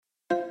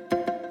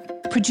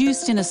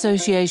Produced in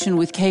association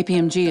with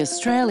KPMG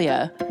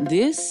Australia,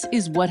 this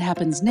is What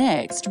Happens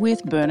Next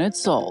with Bernard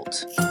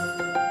Salt.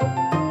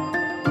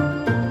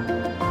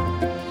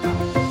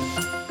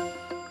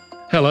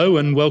 Hello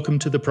and welcome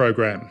to the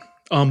program.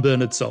 I'm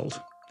Bernard Salt.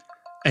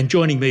 And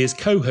joining me as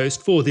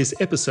co-host for this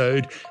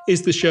episode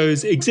is the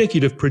show's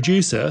executive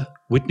producer,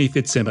 Whitney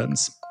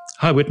Fitzsimmons.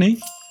 Hi,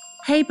 Whitney.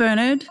 Hey,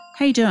 Bernard.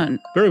 How you doing?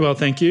 Very well,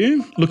 thank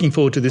you. Looking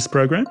forward to this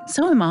program.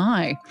 So am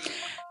I.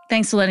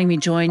 Thanks for letting me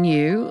join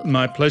you.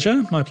 My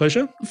pleasure, my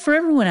pleasure. For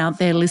everyone out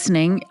there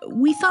listening,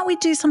 we thought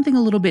we'd do something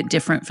a little bit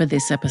different for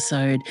this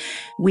episode.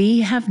 We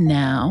have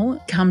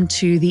now come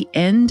to the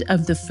end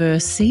of the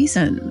first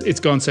season. It's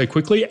gone so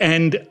quickly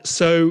and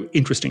so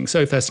interesting,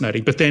 so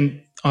fascinating. But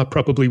then I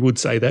probably would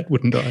say that,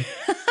 wouldn't I?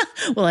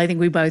 Well, I think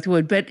we both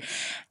would. But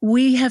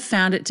we have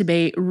found it to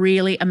be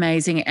really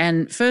amazing.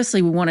 And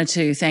firstly, we wanted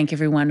to thank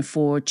everyone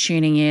for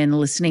tuning in,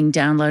 listening,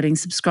 downloading,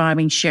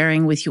 subscribing,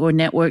 sharing with your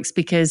networks,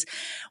 because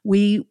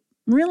we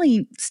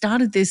really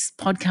started this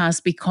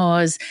podcast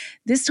because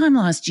this time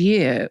last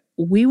year,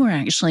 we were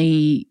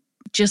actually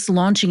just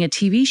launching a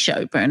TV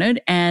show,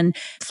 Bernard, and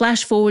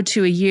flash forward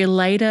to a year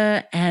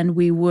later, and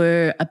we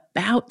were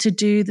about to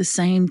do the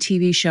same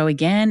TV show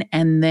again,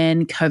 and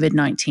then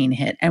COVID-19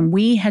 hit. And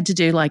we had to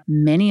do, like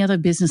many other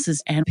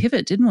businesses, and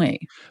pivot, didn't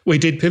we? We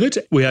did pivot.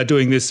 We are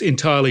doing this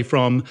entirely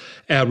from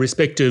our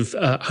respective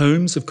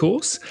homes, of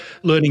course,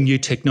 learning new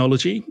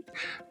technology.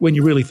 When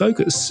you really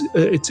focus,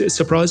 it's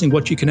surprising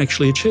what you can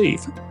actually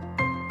achieve.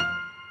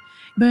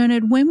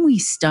 Bernard, when we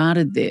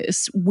started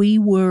this, we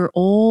were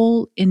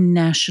all in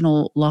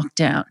national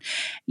lockdown,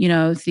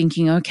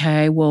 thinking,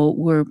 okay, well,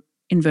 we're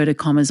inverted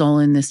commas all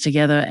in this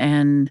together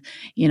and,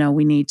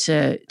 we need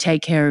to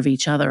take care of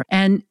each other.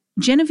 And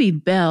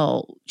Genevieve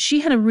Bell, she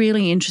had a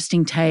really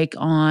interesting take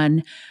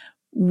on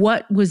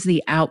what was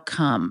the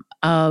outcome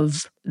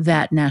of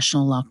that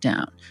national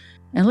lockdown.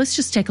 And let's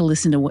just take a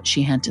listen to what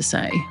she had to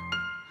say.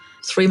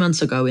 3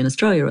 months ago, in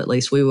Australia at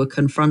least, we were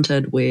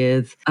confronted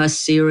with a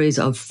series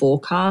of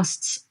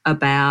forecasts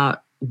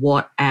about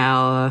what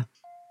our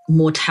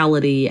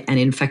mortality and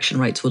infection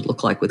rates would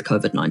look like with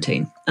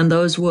COVID-19. And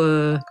those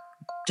were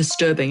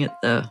disturbing at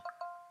the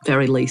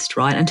very least,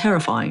 right? And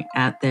terrifying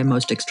at their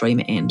most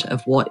extreme end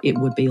of what it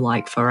would be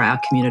like for our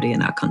community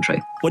and our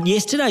country. What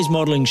yesterday's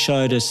modelling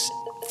showed us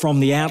from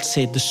the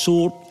outset, the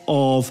sort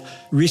of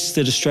risks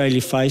that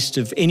Australia faced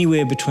of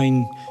anywhere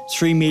between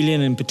 3 million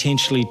and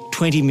potentially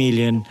 20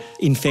 million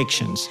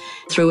infections.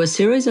 Through a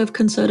series of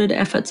concerted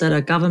efforts at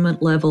a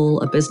government level,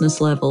 a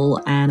business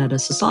level, and at a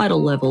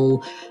societal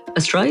level,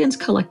 Australians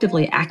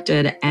collectively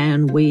acted,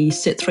 and we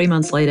sit 3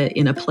 months later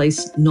in a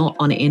place not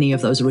on any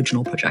of those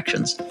original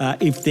projections.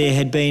 If there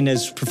had been,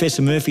 as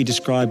Professor Murphy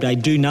described, a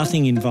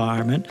do-nothing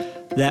environment,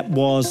 that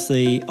was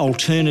the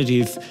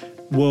alternative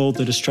world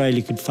that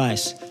Australia could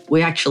face.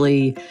 We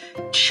actually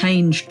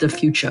changed the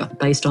future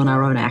based on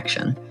our own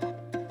action.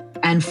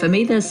 And for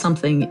me, there's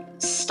something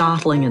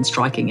startling and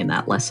striking in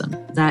that lesson,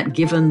 that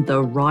given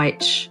the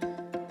right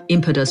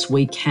impetus,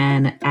 we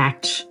can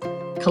act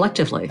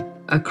collectively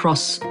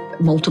across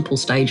multiple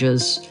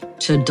stages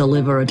to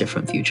deliver a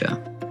different future.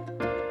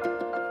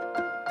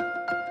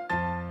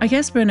 I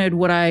guess, Bernard,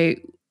 what I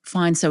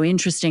find so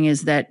interesting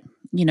is that,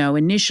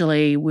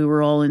 initially we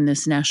were all in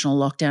this national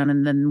lockdown,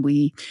 and then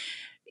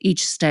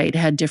each state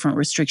had different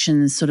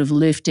restrictions sort of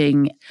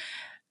lifting.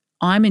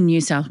 I'm in New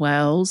South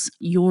Wales,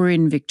 you're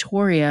in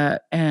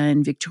Victoria,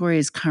 and Victoria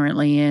is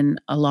currently in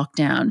a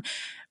lockdown.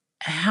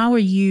 How are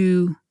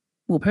you,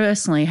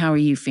 personally, how are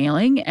you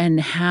feeling? And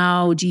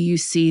how do you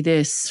see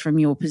this from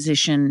your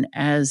position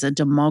as a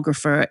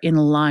demographer in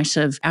light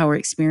of our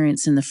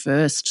experience in the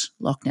first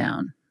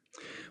lockdown?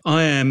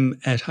 I am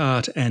at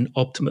heart an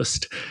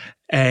optimist.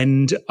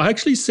 And I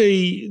actually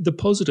see the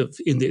positive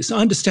in this. I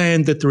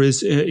understand that there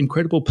is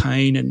incredible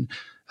pain and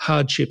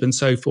hardship and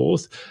so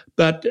forth,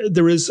 but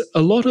there is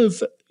a lot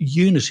of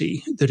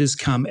unity that has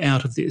come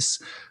out of this,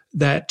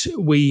 that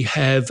we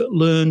have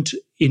learned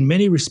in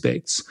many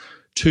respects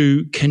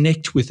to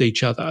connect with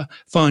each other,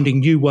 finding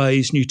new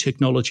ways, new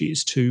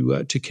technologies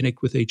to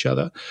connect with each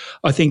other.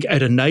 I think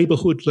at a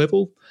neighbourhood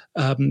level,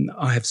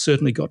 I have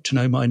certainly got to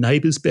know my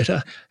neighbours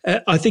better.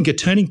 I think a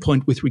turning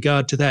point with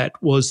regard to that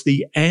was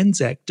the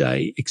Anzac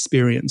Day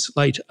experience,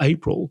 late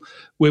April,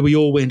 where we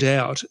all went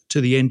out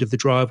to the end of the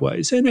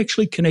driveways and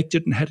actually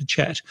connected and had a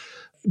chat.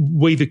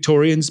 We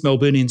Victorians,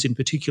 Melburnians in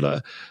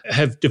particular,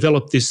 have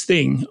developed this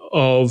thing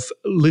of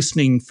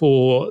listening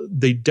for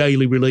the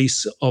daily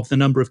release of the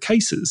number of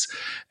cases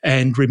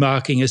and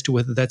remarking as to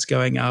whether that's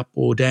going up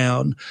or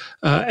down.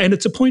 And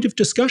it's a point of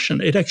discussion.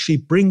 It actually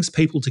brings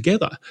people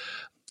together.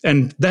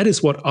 And that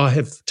is what I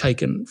have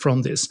taken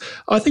from this.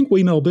 I think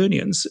we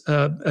Melburnians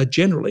are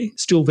generally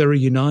still very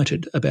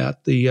united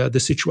about the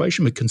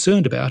situation. We're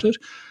concerned about it,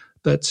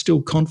 but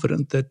still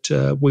confident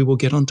that we will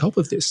get on top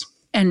of this.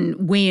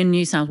 And we in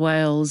New South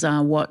Wales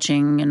are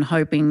watching and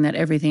hoping that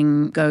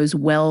everything goes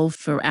well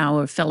for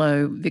our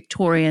fellow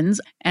Victorians.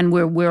 And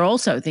we're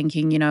also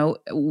thinking,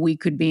 we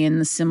could be in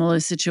the similar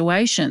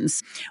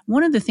situations.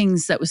 One of the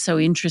things that was so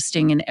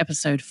interesting in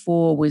episode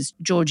 4 was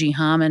Georgie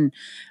Harman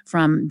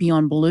from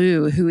Beyond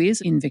Blue, who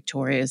is in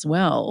Victoria as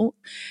well.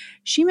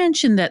 She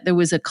mentioned that there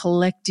was a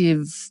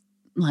collective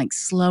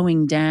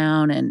slowing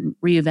down and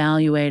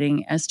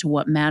reevaluating as to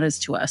what matters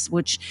to us,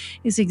 which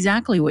is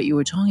exactly what you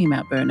were talking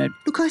about, Bernard.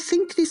 Look, I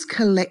think this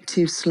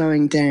collective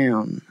slowing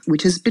down,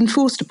 which has been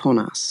forced upon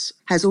us,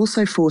 has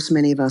also forced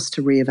many of us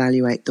to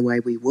reevaluate the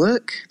way we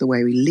work, the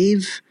way we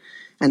live,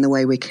 and the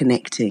way we're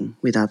connecting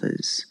with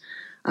others.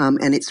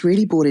 And it's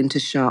really brought into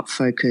sharp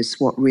focus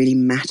what really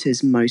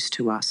matters most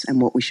to us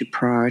and what we should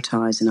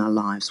prioritise in our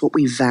lives, what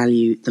we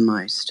value the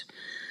most.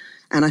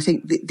 And I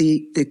think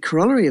the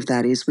corollary of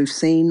that is we've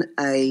seen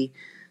a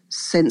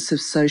sense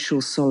of social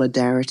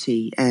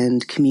solidarity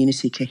and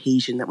community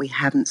cohesion that we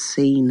haven't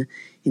seen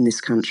in this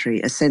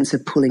country, a sense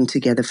of pulling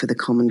together for the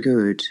common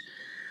good.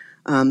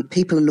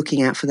 People are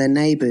looking out for their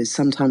neighbours,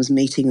 sometimes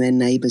meeting their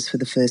neighbours for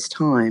the first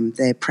time.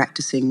 They're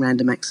practising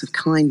random acts of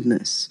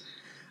kindness.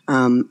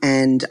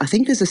 And I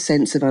think there's a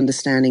sense of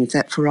understanding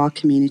that for our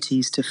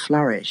communities to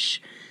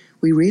flourish,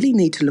 we really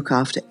need to look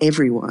after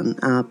everyone,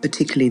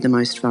 particularly the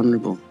most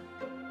vulnerable.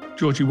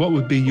 Georgie, what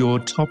would be your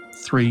top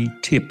 3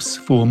 tips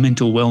for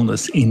mental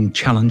wellness in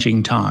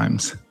challenging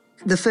times?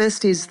 The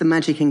first is the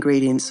magic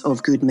ingredients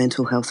of good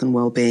mental health and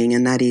well-being,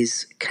 and that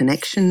is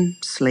connection,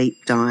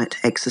 sleep, diet,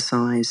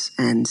 exercise,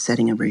 and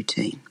setting a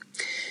routine.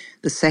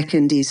 The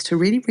second is to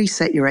really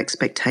reset your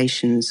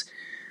expectations.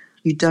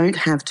 You don't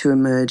have to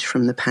emerge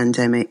from the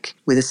pandemic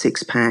with a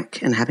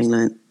six-pack and having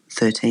learnt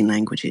 13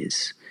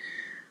 languages.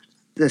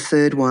 The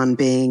third one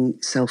being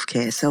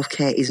self-care.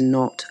 Self-care is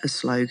not a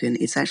slogan.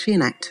 It's actually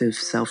an act of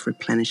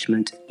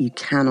self-replenishment. You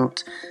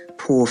cannot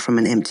pour from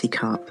an empty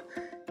cup.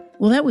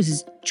 Well, that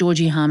was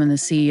Georgie Harman, the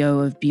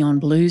CEO of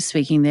Beyond Blue,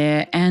 speaking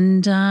there.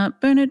 And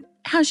Bernard,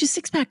 how's your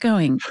six-pack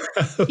going?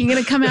 You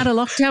going to come out of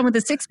lockdown with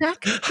a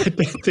six-pack? I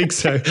don't think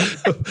so.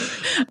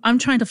 I'm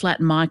trying to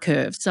flatten my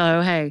curve,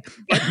 so hey.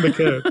 Flatten the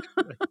curve.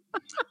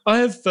 I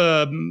have,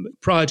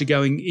 prior to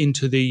going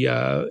into the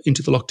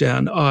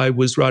lockdown, I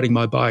was riding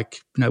my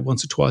bike,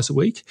 once or twice a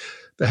week,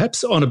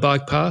 perhaps on a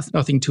bike path,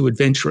 nothing too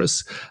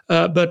adventurous.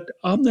 But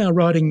I'm now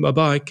riding my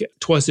bike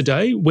twice a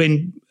day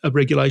when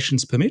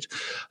regulations permit,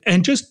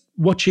 and just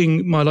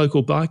watching my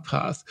local bike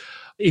path.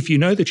 If you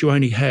know that you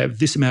only have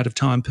this amount of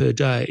time per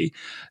day,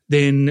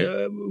 then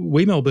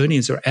we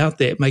Melburnians are out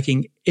there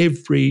making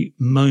every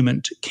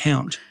moment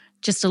count.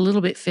 Just a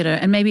little bit fitter,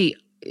 and maybe.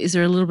 Is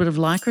there a little bit of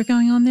lycra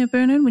going on there,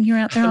 Bernard, when you're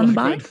out there on the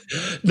bike?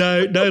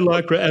 No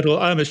lycra at all.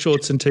 I'm a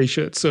shorts and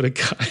T-shirt sort of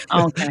guy.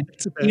 Oh, okay.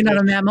 You're not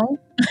a mammal?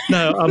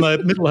 No, I'm a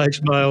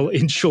middle-aged male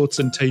in shorts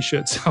and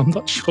T-shirts. I'm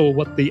not sure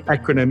what the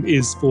acronym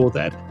is for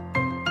that.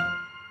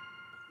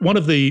 One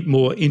of the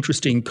more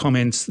interesting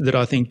comments that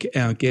I think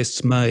our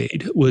guests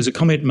made was a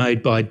comment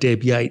made by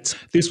Deb Yates.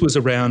 This was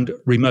around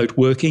remote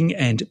working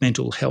and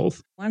mental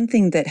health. One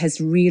thing that has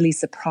really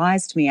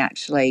surprised me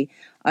actually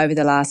over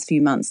the last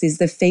few months is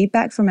the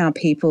feedback from our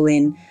people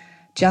in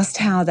just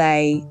how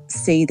they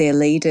see their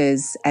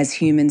leaders as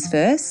humans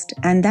first.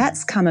 And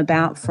that's come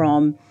about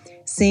from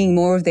seeing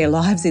more of their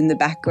lives in the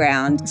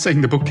background.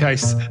 Seeing the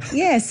bookcase.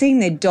 Yeah, seeing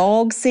their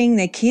dogs, seeing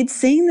their kids,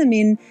 seeing them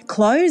in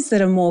clothes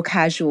that are more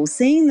casual,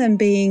 seeing them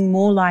being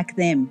more like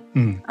them.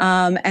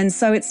 And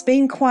so it's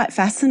been quite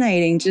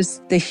fascinating,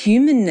 just the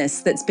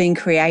humanness that's been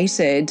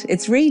created.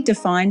 It's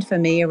redefined for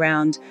me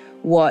around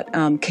what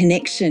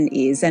connection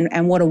is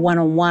and what a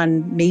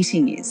one-on-one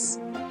meeting is.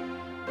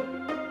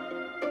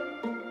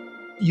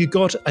 You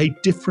got a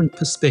different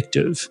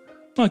perspective,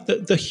 like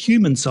the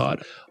human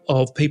side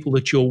of people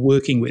that you're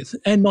working with,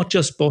 and not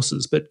just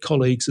bosses, but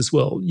colleagues as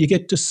well. You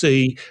get to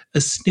see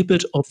a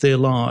snippet of their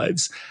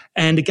lives.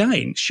 And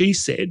again, she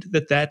said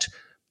that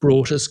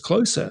brought us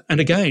closer. And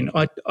again,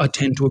 I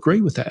tend to agree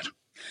with that.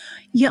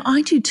 Yeah,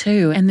 I do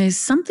too. And there's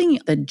something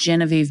that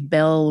Genevieve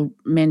Bell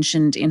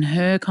mentioned in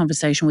her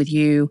conversation with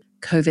you,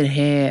 COVID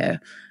hair.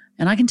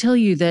 And I can tell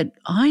you that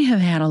I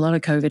have had a lot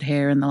of COVID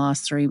hair in the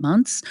last 3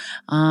 months.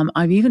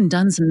 I've even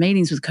done some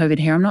meetings with COVID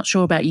hair. I'm not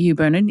sure about you,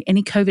 Bernard.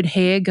 Any COVID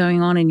hair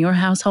going on in your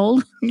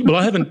household? Well,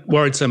 I haven't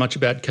worried so much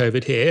about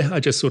COVID hair. I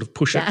just sort of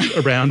push it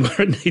around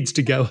where it needs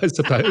to go, I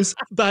suppose.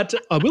 But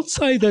I will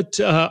say that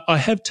I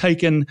have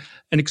taken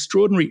an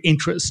extraordinary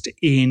interest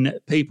in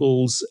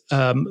people's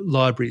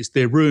libraries,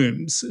 their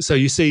rooms. So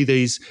you see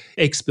these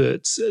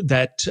experts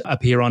that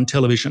appear on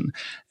television,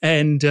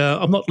 and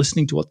I'm not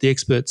listening to what the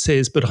expert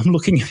says, but I'm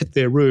looking at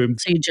their room.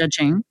 So you're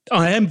judging?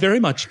 I am very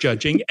much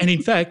judging. And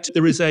in fact,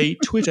 there is a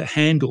Twitter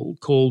handle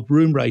called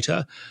Room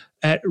Rater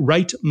at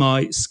Rate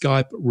My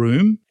Skype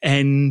Room,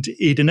 and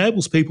it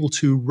enables people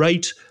to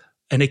rate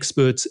an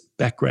expert's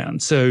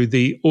background. So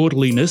the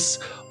orderliness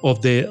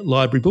of their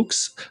library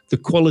books, the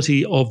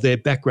quality of their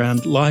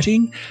background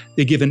lighting.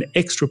 They're given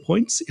extra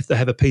points if they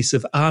have a piece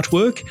of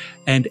artwork,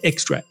 and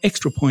extra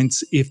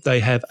points if they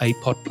have a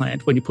pot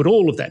plant. When you put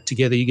all of that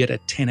together, you get a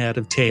 10 out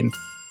of 10.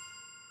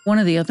 One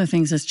of the other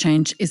things that's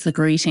changed is the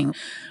greeting.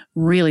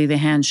 Really, the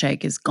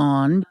handshake is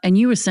gone. And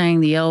you were saying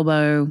the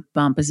elbow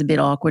bump is a bit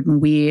awkward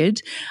and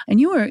weird. And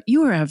you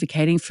were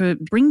advocating for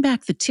bring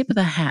back the tip of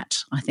the hat,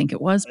 I think it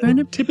was,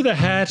 Bernard. Tip of the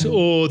hat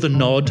or the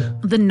nod.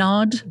 The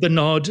nod. The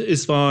nod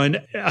is fine.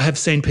 I have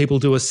seen people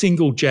do a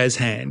single jazz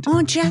hand.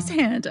 Oh, jazz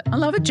hand. I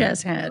love a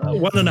jazz hand.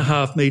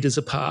 1.5 metres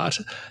apart.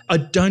 I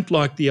don't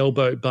like the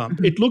elbow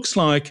bump. It looks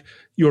like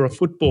you're a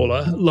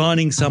footballer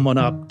lining someone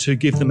up to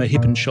give them a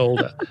hip and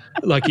shoulder.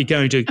 Like you're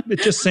going to,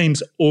 it just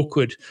seems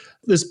awkward.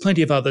 There's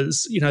plenty of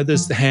others.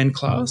 There's the hand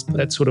clasp,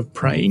 that sort of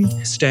praying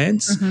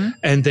stance,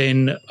 and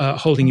then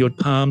holding your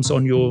palms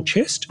on your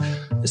chest.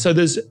 So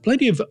there's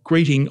plenty of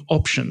greeting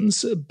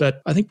options,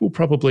 but I think we'll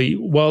probably,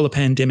 while the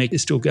pandemic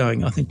is still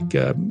going, I think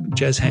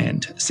jazz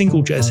hand,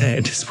 single jazz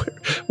hand is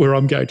where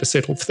I'm going to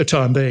settle for the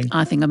time being.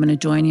 I think I'm going to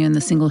join you in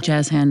the single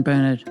jazz hand,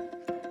 Bernard.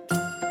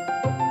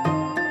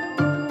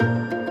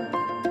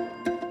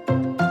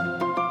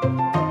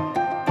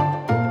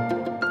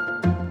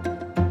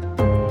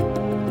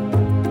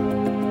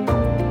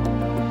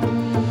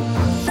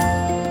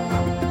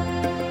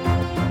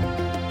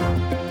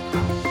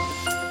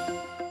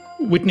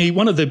 Whitney,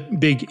 one of the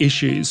big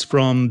issues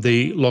from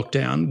the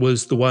lockdown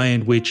was the way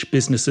in which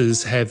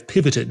businesses have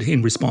pivoted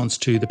in response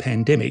to the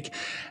pandemic.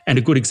 And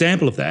a good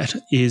example of that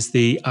is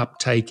the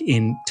uptake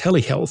in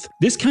telehealth.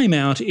 This came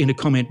out in a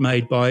comment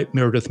made by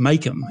Meredith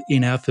Makem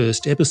in our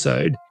first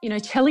episode.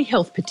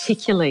 Telehealth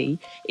particularly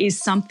is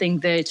something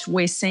that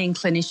we're seeing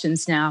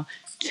clinicians now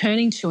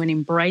turning to and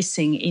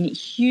embracing in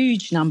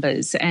huge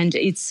numbers. And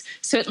it's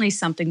certainly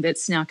something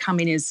that's now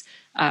come in as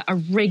a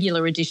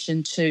regular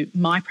addition to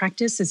my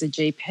practice as a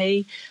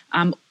GP.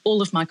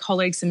 All of my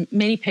colleagues and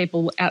many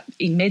people out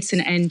in medicine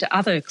and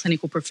other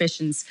clinical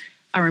professions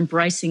are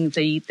embracing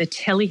the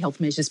telehealth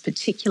measures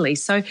particularly.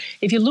 So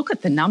if you look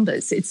at the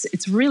numbers,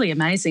 it's really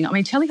amazing. I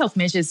mean, telehealth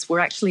measures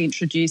were actually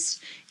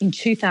introduced in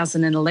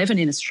 2011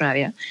 in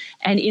Australia.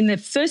 And in the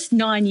first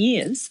 9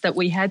 years that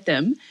we had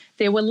them,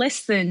 there were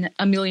less than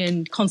 1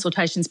 million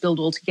consultations billed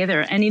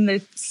altogether. And in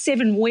the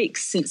 7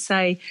 weeks since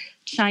they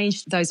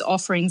changed those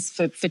offerings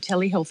for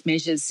telehealth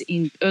measures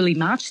in early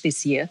March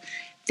this year,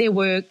 there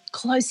were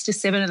close to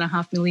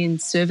 7.5 million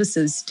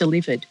services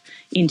delivered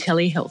in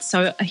telehealth.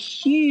 So a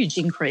huge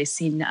increase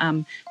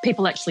in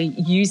people actually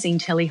using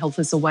telehealth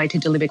as a way to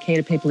deliver care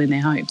to people in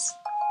their homes.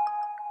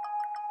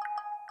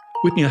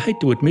 Whitney, I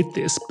hate to admit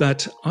this,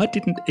 but I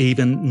didn't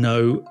even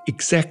know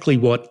exactly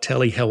what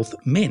telehealth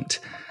meant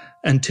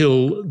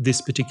until this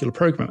particular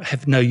program. I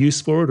have no use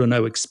for it or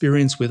no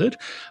experience with it,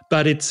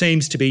 but it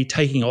seems to be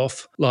taking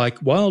off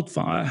like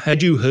wildfire.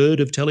 Had you heard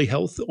of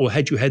telehealth or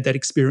had you had that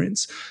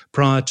experience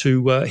prior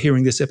to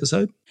hearing this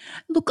episode?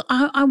 Look,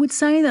 I would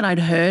say that I'd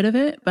heard of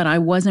it, but I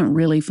wasn't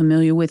really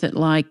familiar with it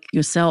like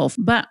yourself.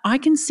 But I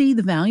can see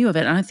the value of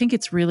it, and I think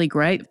it's really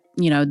great.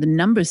 The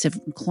numbers have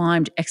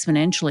climbed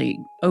exponentially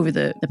over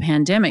the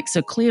pandemic,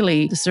 so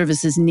clearly the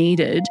service is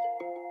needed.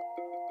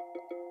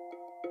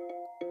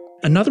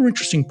 Another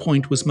interesting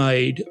point was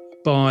made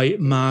by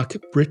Mark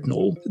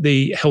Britnell,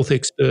 the health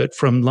expert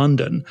from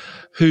London,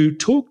 who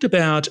talked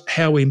about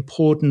how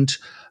important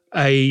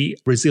a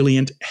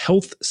resilient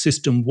health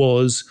system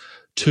was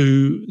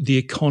to the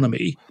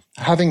economy.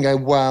 Having a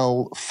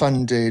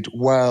well-funded,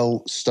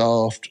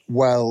 well-staffed,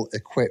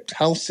 well-equipped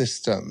health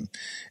system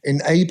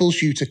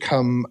enables you to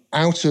come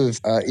out of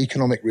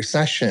economic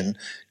recession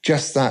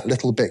just that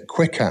little bit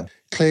quicker.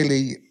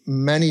 Clearly,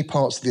 many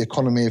parts of the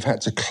economy have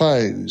had to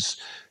close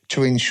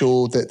to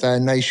ensure that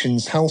their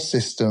nation's health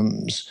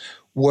systems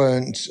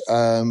weren't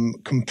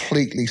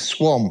completely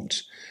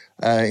swamped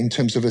in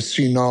terms of a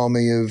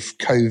tsunami of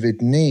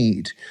COVID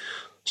need.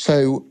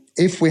 So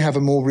if we have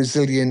a more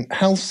resilient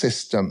health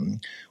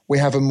system, we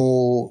have a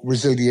more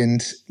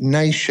resilient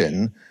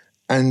nation,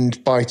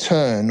 and by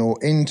turn or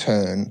in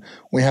turn,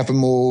 we have a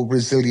more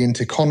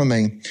resilient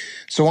economy.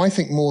 So I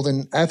think more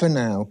than ever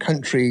now,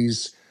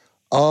 countries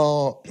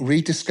are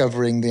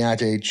rediscovering the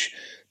adage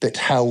that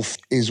health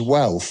is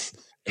wealth.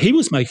 He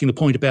was making the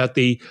point about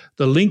the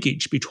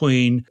linkage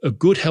between a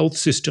good health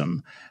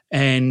system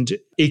and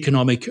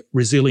economic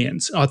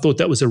resilience. I thought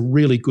that was a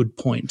really good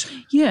point.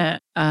 Yeah,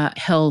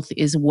 health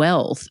is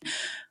wealth.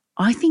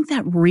 I think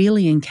that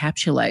really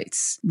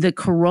encapsulates the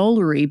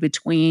corollary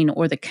between,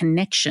 or the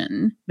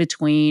connection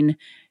between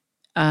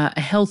a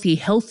healthy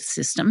health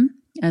system,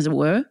 as it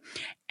were,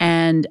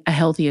 and a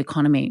healthy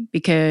economy,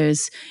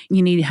 because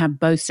you need to have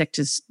both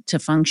sectors to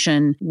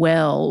function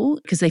well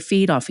because they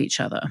feed off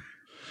each other.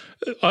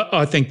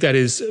 I think that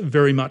is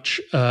very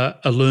much a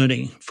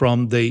learning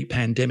from the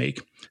pandemic.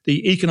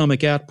 The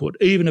economic output,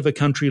 even of a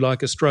country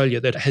like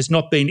Australia that has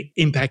not been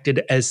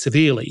impacted as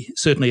severely,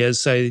 certainly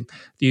as, say,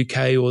 the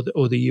UK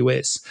or the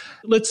US.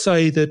 Let's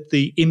say that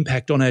the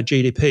impact on our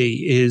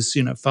GDP is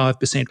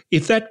 5%.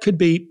 If that could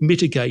be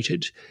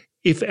mitigated,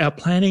 if our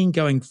planning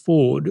going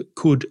forward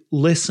could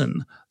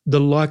lessen the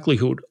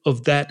likelihood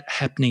of that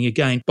happening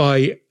again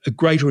by a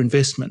greater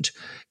investment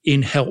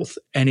in health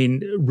and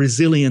in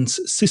resilience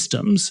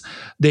systems,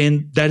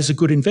 then that is a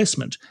good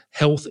investment.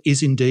 Health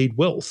is indeed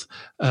wealth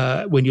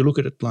when you look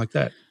at it like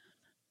that.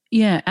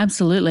 Yeah,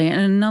 absolutely.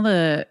 And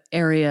another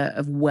area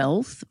of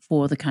wealth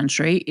for the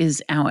country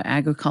is our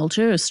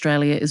agriculture.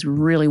 Australia is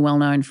really well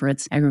known for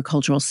its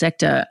agricultural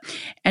sector.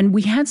 And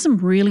we had some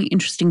really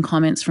interesting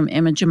comments from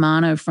Emma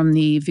Germano from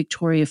the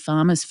Victoria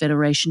Farmers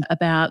Federation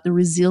about the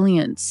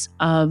resilience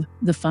of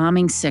the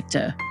farming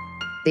sector.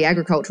 The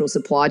agricultural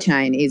supply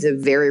chain is a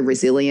very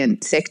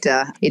resilient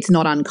sector. It's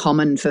not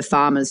uncommon for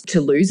farmers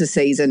to lose a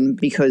season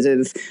because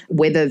of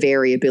weather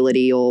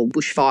variability or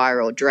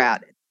bushfire or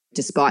drought,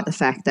 despite the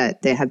fact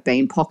that there have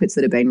been pockets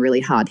that have been really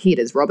hard hit.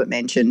 As Robert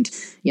mentioned,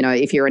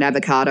 if you're an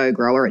avocado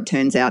grower, it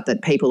turns out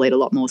that people eat a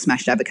lot more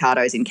smashed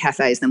avocados in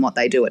cafes than what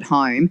they do at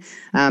home.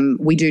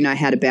 We do know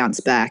how to bounce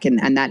back,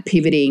 and that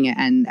pivoting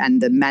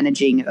and the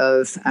managing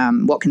of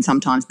what can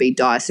sometimes be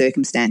dire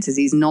circumstances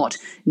is not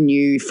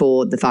new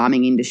for the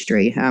farming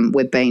industry.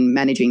 We've been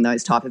managing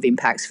those type of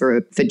impacts for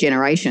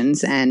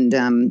generations, and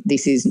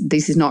this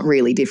is not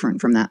really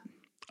different from that.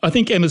 I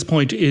think Emma's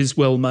point is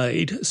well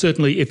made.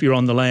 Certainly if you're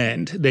on the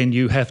land, then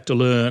you have to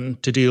learn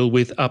to deal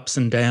with ups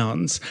and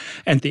downs.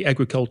 And the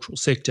agricultural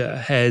sector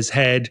has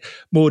had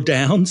more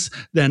downs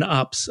than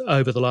ups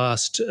over the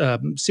last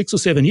 6 or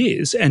 7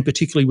 years, and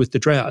particularly with the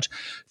drought.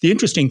 The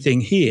interesting thing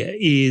here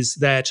is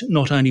that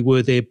not only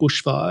were there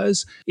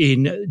bushfires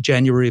in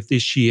January of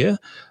this year,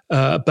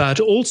 but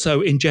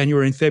also in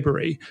January and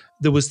February,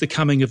 there was the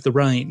coming of the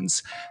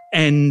rains.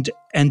 And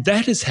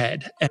that has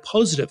had a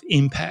positive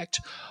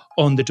impact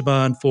on the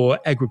demand for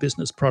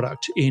agribusiness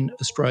product in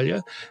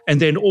Australia.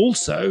 And then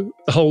also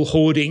the whole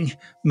hoarding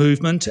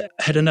movement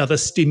had another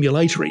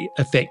stimulatory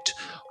effect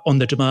on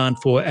the demand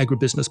for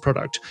agribusiness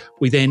product.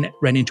 We then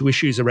ran into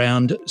issues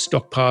around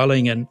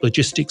stockpiling and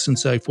logistics and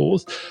so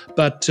forth.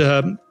 But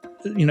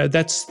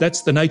that's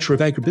the nature of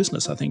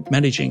agribusiness, I think,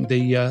 managing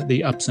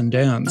the ups and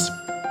downs.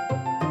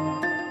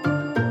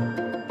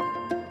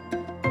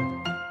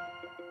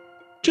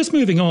 Just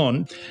moving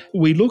on,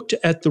 we looked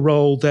at the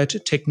role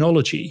that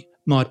technology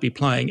might be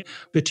playing,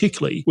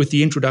 particularly with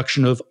the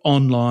introduction of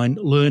online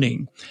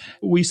learning.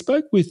 We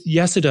spoke with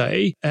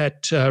Yasadeh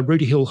at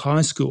Rooty Hill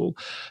High School,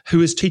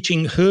 who is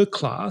teaching her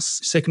class,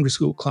 secondary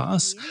school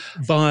class,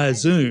 via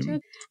Zoom.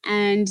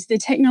 And the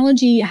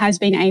technology has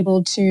been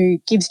able to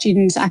give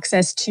students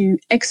access to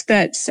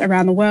experts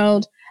around the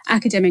world,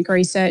 academic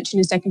research in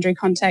a secondary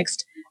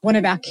context. One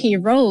of our key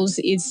roles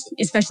is,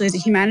 especially as a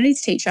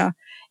humanities teacher,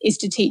 is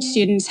to teach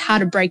students how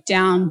to break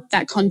down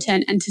that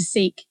content and to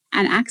seek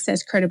and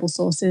access credible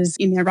sources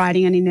in their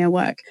writing and in their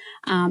work.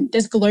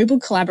 There's global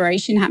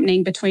collaboration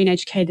happening between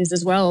educators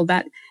as well.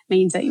 That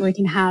means that we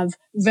can have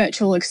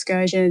virtual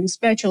excursions,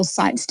 virtual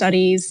site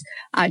studies,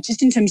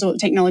 just in terms of what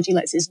technology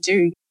lets us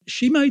do.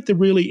 She made the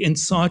really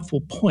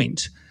insightful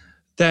point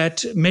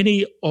that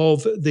many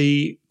of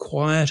the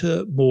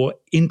quieter, more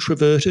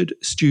introverted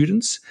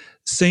students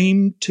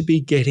seem to be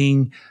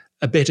getting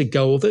a better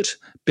go of it,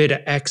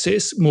 better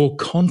access, more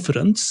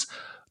confidence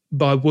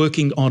by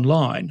working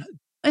online.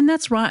 And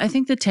that's right. I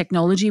think the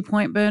technology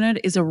point,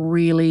 Bernard, is a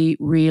really,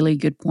 really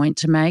good point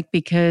to make,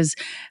 because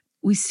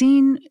we've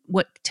seen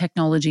what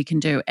technology can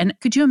do. And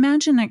could you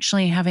imagine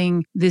actually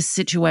having this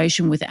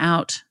situation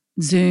without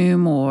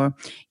Zoom or,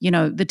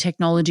 the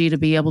technology to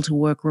be able to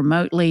work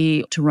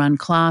remotely, to run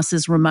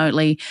classes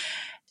remotely?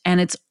 And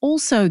it's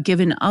also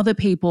given other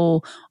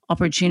people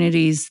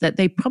opportunities that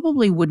they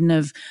probably wouldn't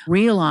have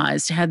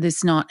realized had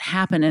this not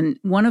happened. And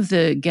one of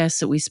the guests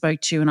that we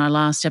spoke to in our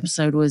last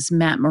episode was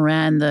Matt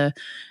Moran, the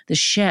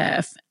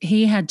chef.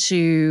 He had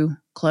to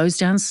close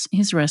down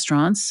his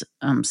restaurants.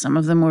 Some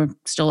of them were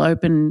still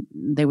open.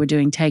 They were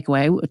doing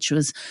takeaway, which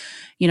was,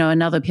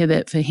 another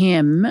pivot for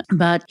him.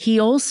 But he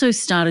also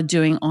started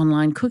doing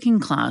online cooking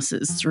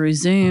classes through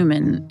Zoom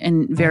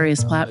and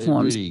various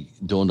platforms. It really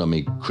dawned on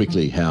me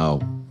quickly how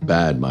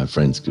bad my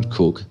friends could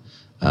cook.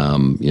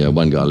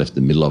 One guy left in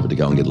the middle of it to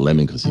go and get a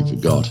lemon because he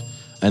forgot.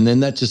 And then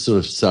that just sort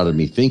of started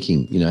me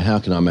thinking, how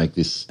can I make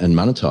this and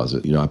monetize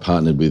it? I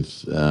partnered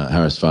with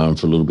Harris Farm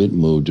for a little bit,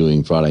 and we were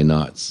doing Friday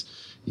nights,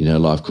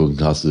 live cooking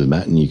classes with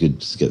Matt, and you could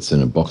just get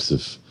sent a box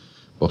of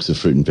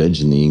fruit and veg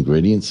and the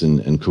ingredients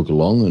and cook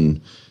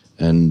along.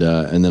 And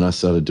then I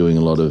started doing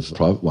a lot of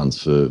private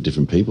ones for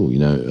different people,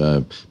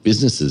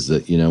 businesses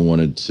that,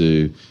 wanted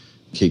to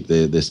keep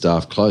their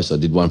staff close. I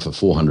did one for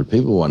 400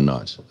 people one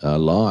night,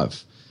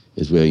 live.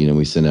 Is where,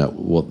 we sent out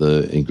what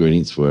the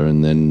ingredients were,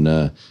 and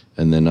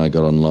then I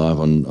got on live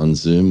on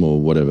Zoom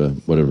or whatever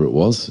it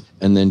was,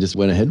 and then just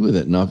went ahead with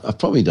it. And I've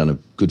probably done a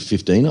good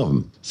 15 of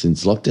them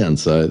since lockdown.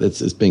 So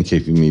it's been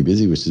keeping me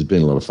busy, which has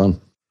been a lot of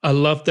fun. I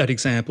love that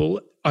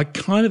example. I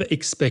kind of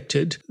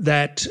expected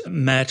that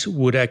Matt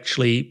would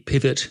actually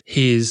pivot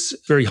his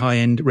very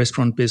high-end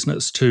restaurant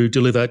business to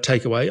deliver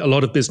takeaway. A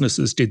lot of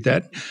businesses did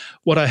that.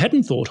 What I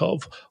hadn't thought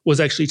of was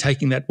actually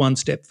taking that one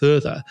step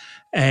further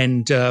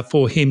and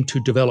for him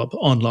to develop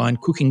online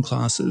cooking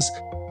classes.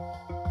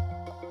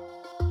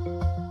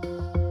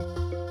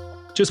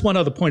 Just one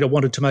other point I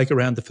wanted to make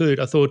around the food.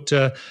 I thought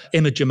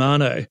Emma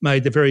Germano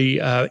made the very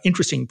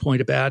interesting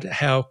point about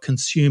how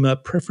consumer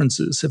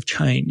preferences have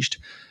changed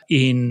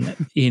in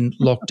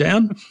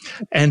lockdown.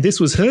 And this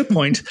was her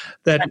point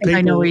that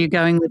I know where you're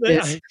going with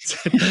this.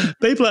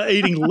 People are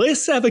eating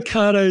less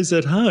avocados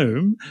at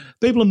home.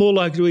 People are more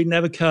likely to eat an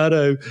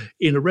avocado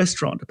in a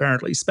restaurant,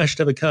 apparently, smashed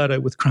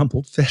avocado with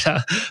crumbled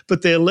feta,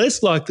 but they're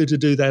less likely to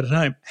do that at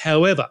home.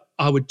 However,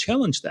 I would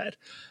challenge that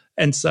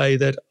and say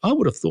that I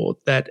would have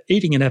thought that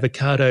eating an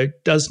avocado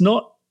does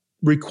not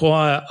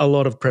require a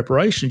lot of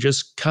preparation.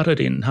 Just cut it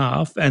in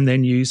half and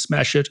then you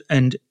smash it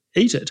and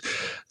eat it.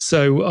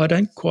 So I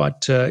don't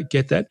quite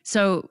get that.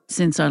 So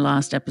since our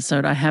last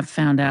episode, I have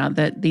found out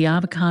that the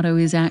avocado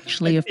is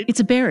actually it's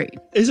a berry.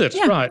 Is it?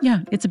 Yeah, right. Yeah,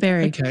 it's a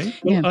berry. Okay.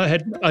 Well, yeah.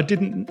 I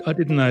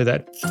didn't know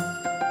that.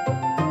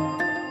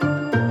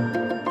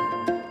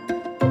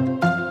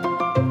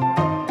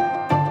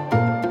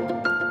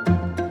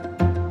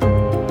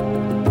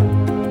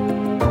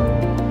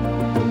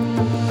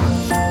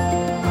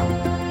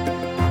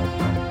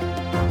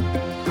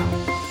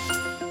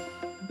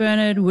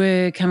 Bernard,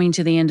 we're coming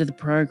to the end of the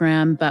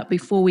program, but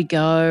before we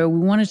go, we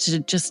wanted to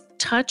just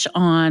touch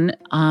on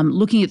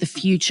looking at the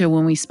future.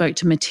 When we spoke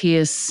to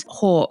Matthias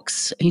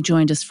Hawkes, he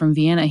joined us from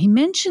Vienna. He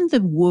mentioned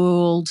the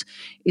world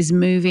is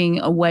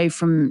moving away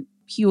from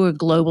pure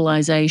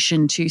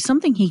globalization to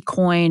something he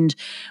coined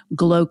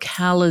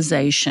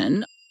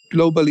glocalization.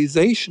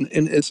 Globalization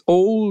in its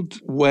old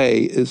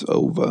way is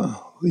over.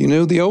 You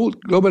know, the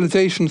old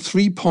globalization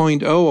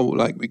 3.0,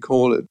 like we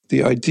call it,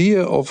 the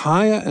idea of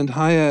higher and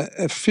higher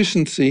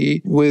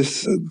efficiency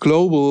with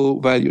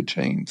global value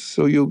chains.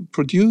 So you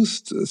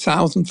produced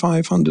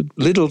 1,500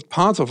 little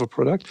parts of a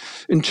product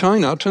in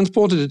China,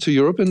 transported it to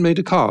Europe and made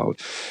a car.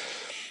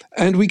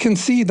 And we can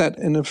see that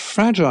in a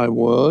fragile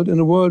world, in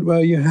a world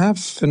where you have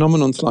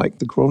phenomena like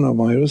the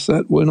coronavirus,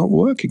 that will not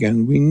work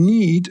again. We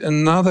need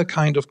another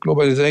kind of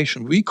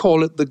globalization. We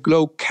call it the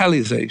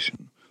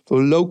glocalization. So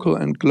local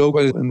and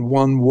global in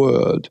one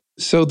word.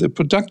 So the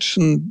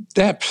production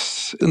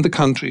depths in the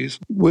countries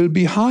will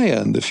be higher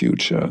in the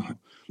future.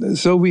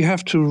 So we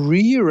have to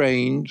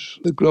rearrange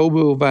the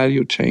global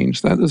value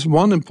chains. That is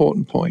one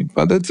important point,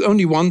 but that's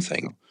only one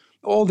thing.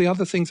 All the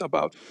other things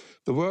about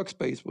the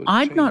workspace will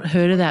I'd change. not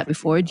heard of that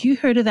before. Had you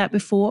heard of that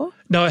before?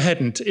 No, I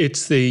hadn't.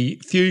 It's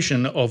the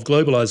fusion of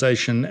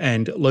globalization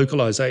and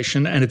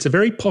localization, and it's a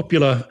very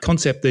popular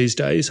concept these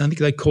days. I think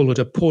they call it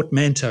a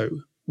portmanteau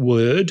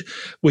word,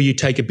 where you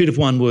take a bit of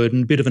one word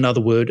and a bit of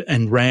another word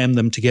and ram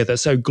them together.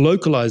 So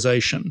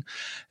glocalization.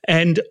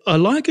 And I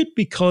like it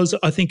because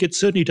I think it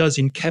certainly does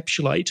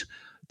encapsulate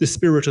the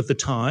spirit of the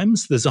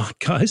times, the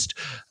zeitgeist,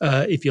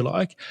 if you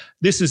like.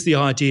 This is the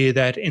idea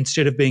that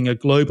instead of being a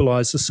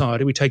globalized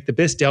society, we take the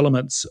best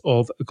elements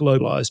of a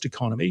globalized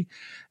economy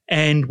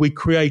and we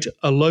create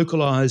a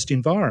localized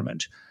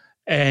environment.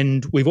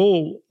 And we've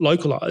all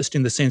localised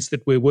in the sense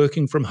that we're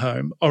working from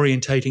home,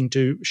 orientating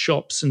to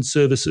shops and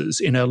services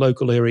in our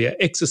local area,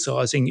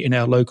 exercising in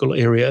our local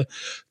area,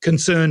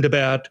 concerned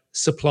about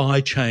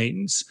supply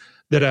chains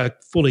that are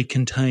fully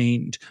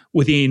contained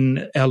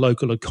within our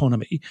local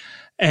economy.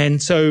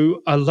 And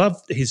so I love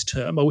his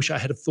term. I wish I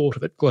had thought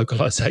of it,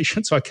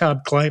 glocalisation, so I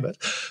can't claim it.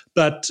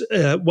 But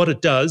what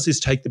it does is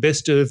take the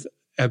best of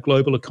our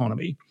global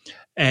economy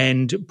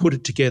and put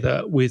it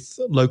together with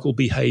local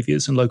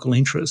behaviours and local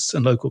interests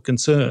and local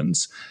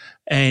concerns.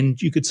 And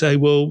you could say,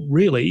 well,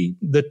 really,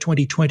 the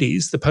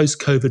 2020s, the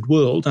post-COVID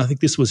world, and I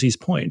think this was his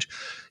point,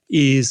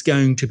 is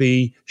going to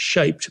be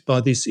shaped by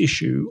this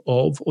issue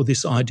of, or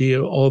this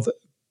idea of,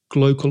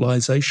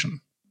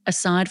 glocalisation.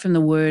 Aside from the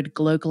word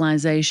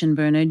glocalisation,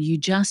 Bernard, you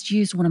just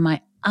used one of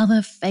my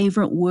other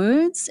favourite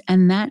words,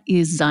 and that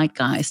is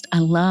zeitgeist. I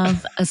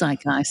love a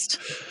zeitgeist.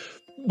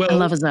 Well, I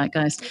love a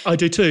zeitgeist. I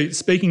do too.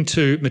 Speaking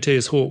to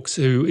Matthias Hawkes,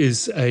 who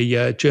is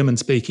a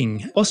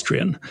German-speaking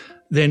Austrian,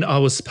 then I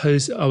was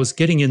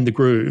getting in the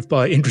groove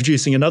by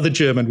introducing another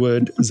German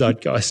word,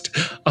 zeitgeist.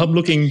 I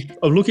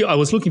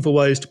was looking for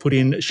ways to put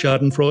in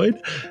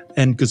Schadenfreude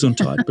and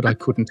Gesundheit, but I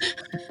couldn't.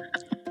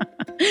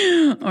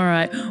 All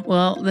right.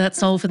 Well,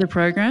 that's all for the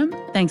program.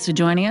 Thanks for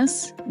joining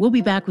us. We'll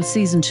be back with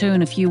season 2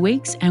 in a few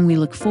weeks, and we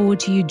look forward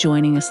to you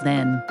joining us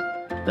then.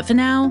 But for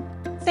now,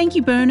 thank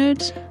you,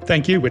 Bernard.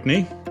 Thank you,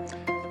 Whitney.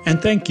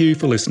 And thank you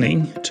for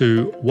listening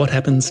to What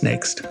Happens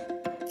Next.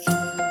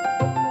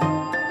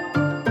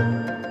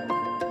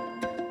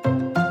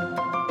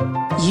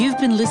 You've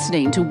been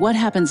listening to What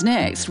Happens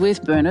Next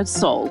with Bernard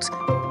Salt.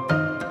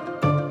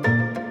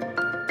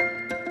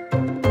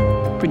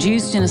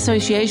 Produced in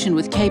association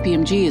with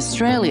KPMG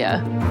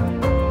Australia.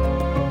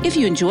 If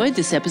you enjoyed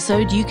this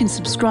episode, you can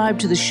subscribe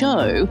to the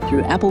show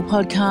through Apple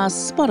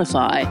Podcasts,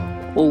 Spotify,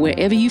 or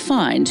wherever you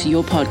find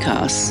your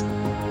podcasts.